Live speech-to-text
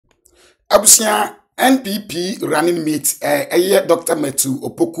Abusia NPP running mate Dr. Metu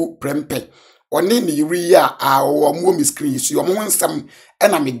Opoku Prempe oni ni yiri a wo mi screen so yo mo nsam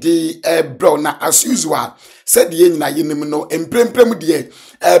na me de bro na as usual said ye nyina yenim no empremprem de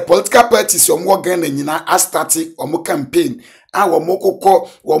political parties yo mo Ghana nyina a start o campaign a wo mo kokọ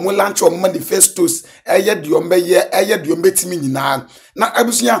wo mo launch o manifestos de o mbeye de o betimi nyina na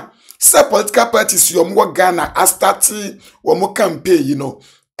abusia say political parties yo mo Ghana a start wo mo campaign you know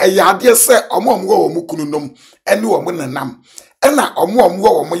ade se omo wo mo kununom ene wo mo nanam ena omo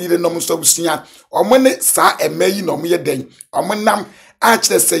wo yire nom so busia omo ne sa emayi no mo ye den omo nam a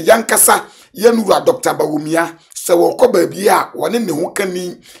kire se yankasa yenura Dr. Bawumia se wo ko ba bi a woni ne ho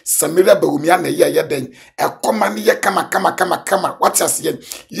kani Samira Bawumia na ye den ekoma ne ye kama what as ye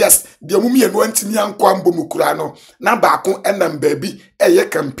yes de mumie no antimi anko ambo mukura no na baako enam ba bi eye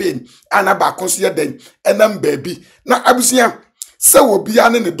campaign ana baako so ye den enam ba bi na abusia se wo bia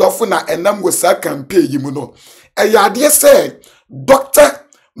ne dofo na enam wo sa campaign yi mu no eyade se Dr.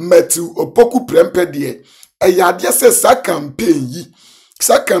 Metu Opoku Prempe de eyade se sa campaign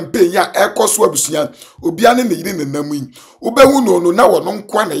ya ekoso abusuan obia ne yiri nenam yi obehu no na wono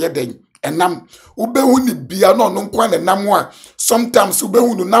nkwa na yeden enam obehu ni bia no nkwa na nam a sometimes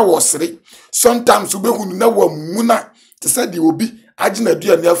obehu no na wosere sometimes obehu no na wamuna te se de obi agina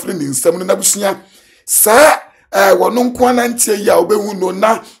dua ne afre ne nsam no na abusuan sa wono nkwa na ntie ya obehu no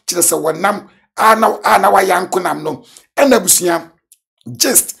na kire se wonam ana wa yankonam no ena abusuan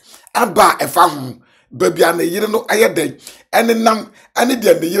just aba efa ho babia na yire no ayeden ene nam ane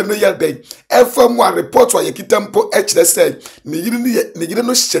dia ne yire no yeden efa mu a report wa yekitampo ekire se ne yire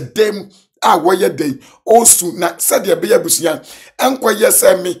no hyedem a wo yeden osu na sade be abusuan enko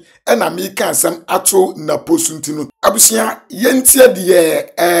yesemi ena mi kan asem ato na posuntinu abusuan yentie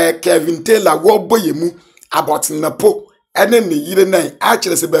de Kevin Taylor wo boyemu about NAPO ene ne yire nan a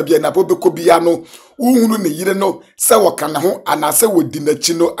kire se babia NAPO be ko bia no uhunu ne yire no se wo kana ho anase wo di na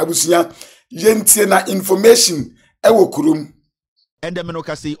chi no abusuan yentie na information ewo kurum and the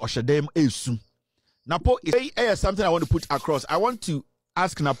menokasi oshadem esu NAPO is something I want to put across. I want to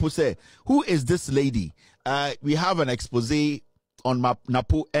ask NAPO, say, who is this lady? We have an expose on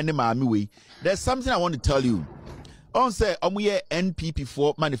NAPO and Miami. There's something I want to tell you. On say omuye NPP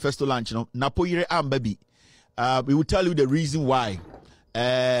for manifesto launch no NAPO yire baby. We will tell you the reason why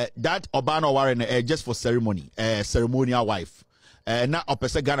that Obano Warren just for ceremony, ceremonial wife. Na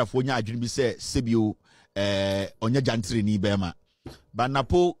opese Ghana for nya adwene bi say Sibio onye jantri ni bema. But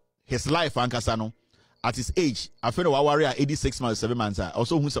NAPO his life ankasa no at his age, I feel warrior 86 months, 7 months.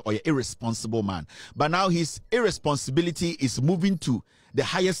 Also, who's an irresponsible man. But now his irresponsibility is moving to the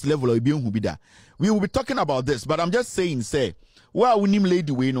highest level of being hubida. We will be talking about this, but I'm just saying, say, well, we need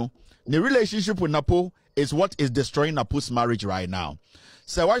lady we know the relationship with NAPO is what is destroying NAPO's marriage right now.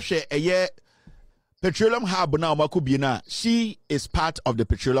 So I share a year petroleum hub now, Makubina. She is part of the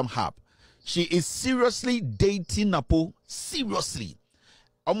petroleum hub. She is seriously dating NAPO, seriously.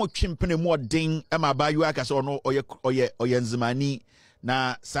 Omo chimpene mo ding ema ba yu aka so no oye nzimani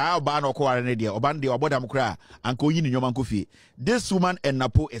na saa oba no ko ware ne de oba de obodam kra anko yi ni nyoma nkofi. This woman and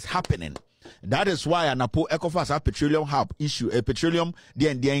NAPO is happening. That is why NAPO ecofa petroleum hub issue a petroleum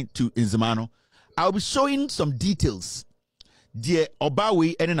the to nzimano. I'll be showing some details. Die oba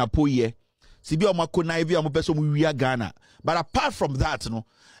we and NAPO ye sibi omako na evi amopeso mu wi Ghana. But apart from that no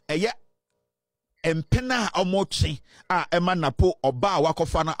empena omochi ema NAPO oba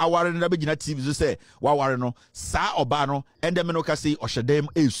wakofa na aware na begina TV so say waware no sa oba no ende menokasi oshedem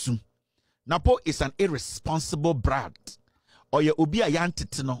esu. NAPO is an irresponsible brat. Oye obi a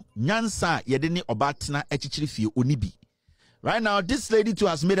yantete no nyansa yede ne oba tena echichiri fie onibi. Right now this lady too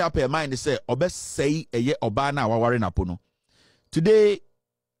has made up her mind to say obe say eye oba na waware NAPO no. Today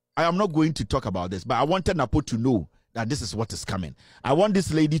I am not going to talk about this, but I wanted NAPO to know that this is what is coming. I want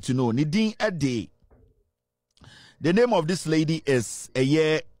this lady to know. Nidin Ede. The name of this lady is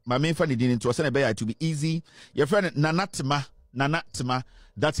my main friend Nidin to be easy. Your friend Nanatema.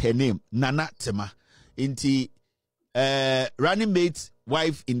 That's her name. Nanatema. Inti running mate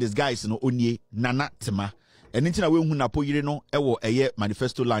wife in disguise no onye Nanatema. And into we NAPO yire no ewo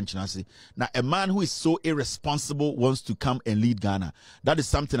manifesto launch nasi. Now a man who is so irresponsible wants to come and lead Ghana. That is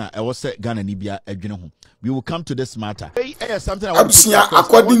something I was say Ghana Nibia edwene ho. We will come to this matter. Something I want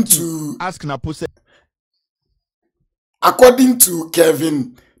to ask NAPO say, according to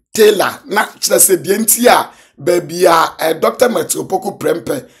Kevin Taylor na kire se de ntia baby Dr. Metu Opoku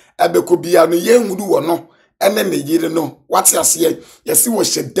Prempe ebekobia no yenhuru wo no ene ne yire no what ase yesi wo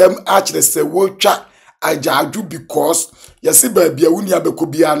hyedam a kire se wo twa ajaju because yesi baby a wuni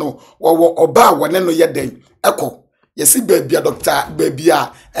abekobia no wo oba wone no yeden eko yesi baby doctor baby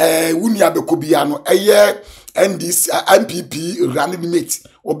wuni abeko bia no eye NDC MPP running mate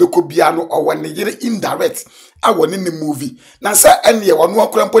obeko bia no owo ne yere indirect awone ne movie na sa ene ye wono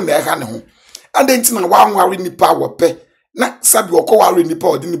akrampo na eha ne ho ade ntina wanware nipa wope na sabi okoware nipa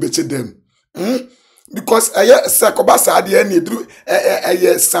odi ne beche dem because eye sekoba sa de ene dru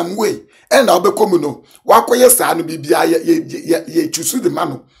eye some way na obeko no wakoye sa no bibia ye chusu de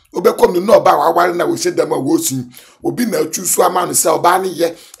mano obekom no oba waware na wo hyedam a wo sun obi na chusu ama no se oba ne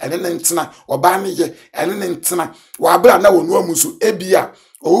ye ene ne ntena oba ne ye ene ne ntena wa bra na wonu amuso ebia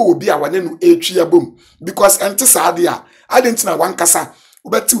obi a wane no etwi abom because ente saade a ade ntina wankasa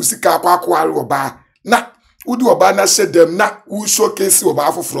obeti usika akware oba na wudi oba na hyedam na wo showcase oba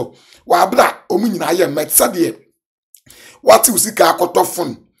afoforo wa bra omunyina ye metsade wati usika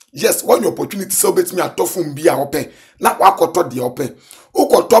akotofon. Yes, one opportunity so bet me atofun bi a ope na wakoto de ope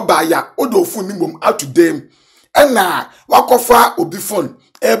ukoto ba ya odo fun ni mom out to them na wakofa obi phone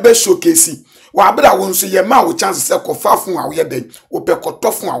ebe showcase wa bra won so ye ma wo chance se kofa fun a wo ye den ope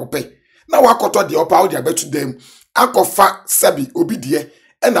koto fun a ope na wakoto de ope out to them akofa sabi obi de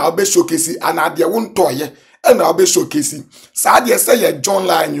na obe showcase ana de won toye na obe showcase sa de se ye John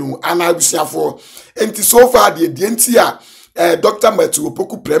line you ana busiafo enti so far de enti a Dr. Metu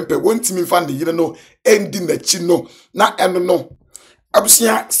Opoku Prempe won't me fan the year no ending the chino na eno no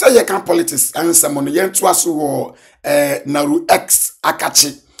abusia say ye can politics and some yen to us wo naru x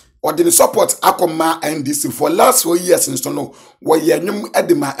akachi or the support akoma NDC for last 4 years in so no wo ye nyum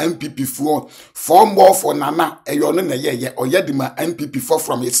edema MPP for more for nana eyo no na ye or yedema MPP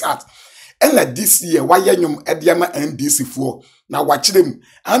from his heart and this year why nyum ediama NDC na wachirem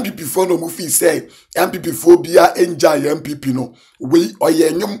MPP no mu fi say MPP bia enjoy MPP no we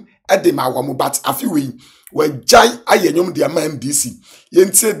oyenyum edema wamu but afi we jai ayenyum de ama MDC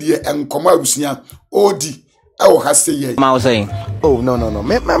yentie de enkomo abusia odi e wo ha say ye I was saying, oh no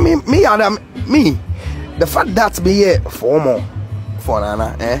me the fact that be here for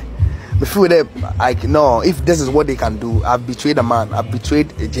Nana me feel that like no, if this is what they can do, I've betrayed a man, I've betrayed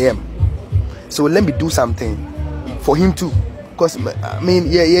a GM, so let me do something for him too. Because I mean,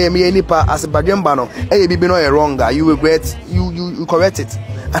 me any part as a Bajembano, hey, be no wrong, you regret, you correct it,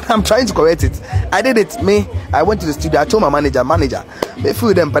 and I'm trying to correct it. I did it. I went to the studio. I told my manager, they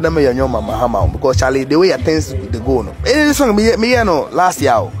feel them pardon me your mama hammer because Charlie, the way things they go no. This song me no last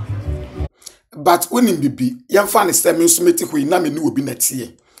year. But when him be, young fan is telling me something we na me no obi na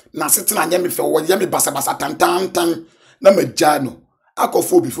tie. Na sitting na nyame fe wo nyame basa tan na me jano.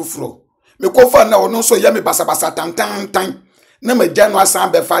 Akofo bi foforo. Me kofa na ono so yame basa tan. Na me jano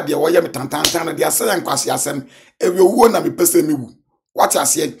asan be fa de wo yame tan na de asan kwase asem ewe wo na me pese me wu. What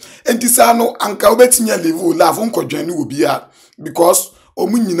ase enti sa no anka obetinya level la fo nkodwan ni obi a because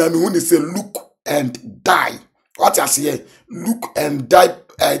omunyina me hu ni say look and die. What ase look and die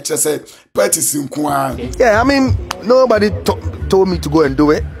just say practice nko. Yeah, I mean nobody told me to go and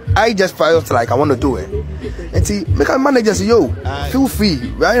do it. I just felt like I want to do it. And see, make a manager say, yo, feel free,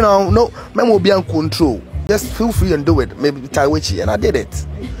 right now. No, man will be in control. Just feel free and do it. Maybe Taiwichi, and I did it.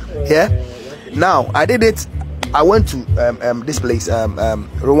 Yeah. Now I did it. I went to this place,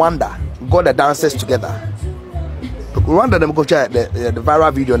 Rwanda. Got the dancers together. Rwanda, them go check the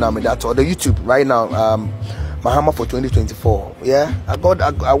viral video now, that or the YouTube right now. Mahama for 2024. Yeah,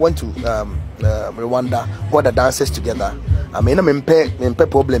 I went to Rwanda. Got the dancers together. I mean, I'm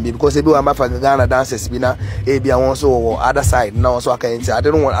problem because if I'm for Ghana dancers, I want so other side now, so I can say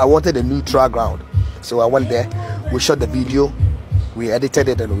I wanted a neutral ground, so I went there. We shot the video, we edited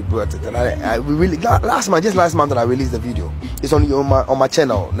it, and we brought it. And we really last month, I released the video. It's on my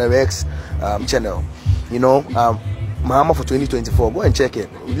channel, the X channel. You know, Mahama for 2024. Go and check it.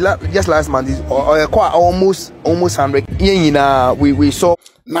 Just last month, almost 100. Yeah, we saw.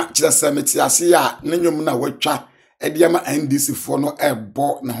 Na chilasemeti asiya nenyom na wetwa ediama NDC for no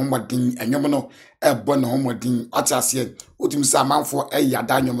ebo na homodin enyom no ebo na homodin atase otim sa manfo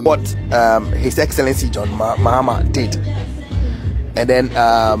eyada nyom no what His Excellency John Mahama did, and then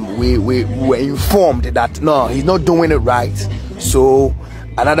we were informed that no, he's not doing it right, so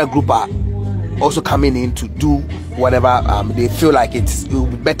another group are also coming in to do whatever they feel like it will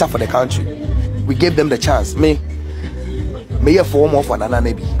be better for the country. We gave them the chance. Me a form of an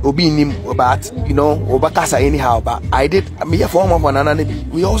anabi. Obi nim about, you know, Obakasa anyhow, but I did me a form of an anabi.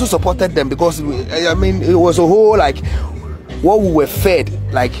 We also supported them because I mean it was a whole like what we were fed,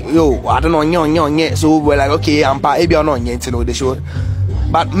 like yo, I don't know, so we were like, okay, I'm maybe or not, you know, they showed.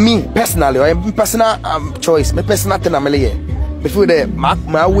 But me personally, personal choice, my personal thing I'm before the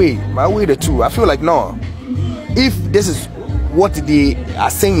my way the two. I feel like no, if this is what they are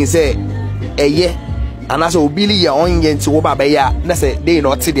saying is a yeah. and as obili ya on yen to oba beya na say they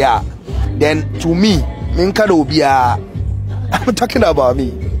not there, then to me minka do be I'm talking about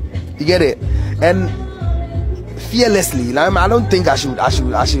me. You get it? And fearlessly, like, I don't think I should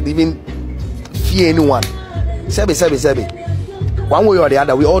even fear anyone. Sebi. One way or the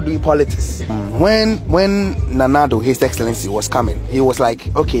other, we all doing politics. When Nanado, His Excellency, was coming, he was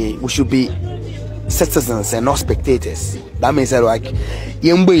like, okay, we should be citizens and not spectators. That means that like,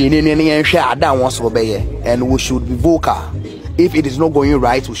 and we should be vocal. If it is not going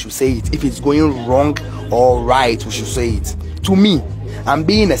right, we should say it. If it's going wrong or right, we should say it. To me, I'm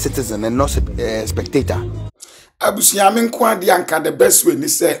being a citizen and not a spectator. Abusiamin kwandi anka the best way ni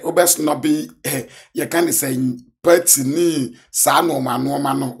say obes no be you can say party ni sa no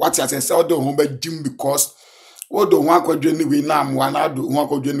no what you say odo ho ba dim because odo ho akwadwe ni we na amwa na do ho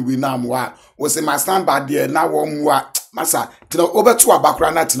akwadwe ni we na amwa we say my stand by there na wo mwa masa tina obeto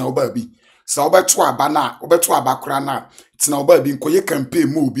abakura na tina oba bi sa obeto aba na obeto abakura na tina oba bi nkoye campaign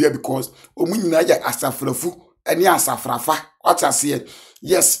mu obi because omunyina ya asafrafu eni asafrafa what you say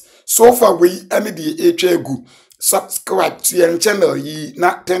yes so far we any the HA subscribe to your channel ye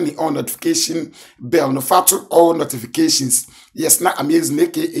not turn on notification bell no fatu all notifications yes not amazing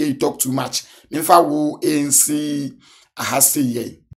aka talk too much if I will see a hasi ye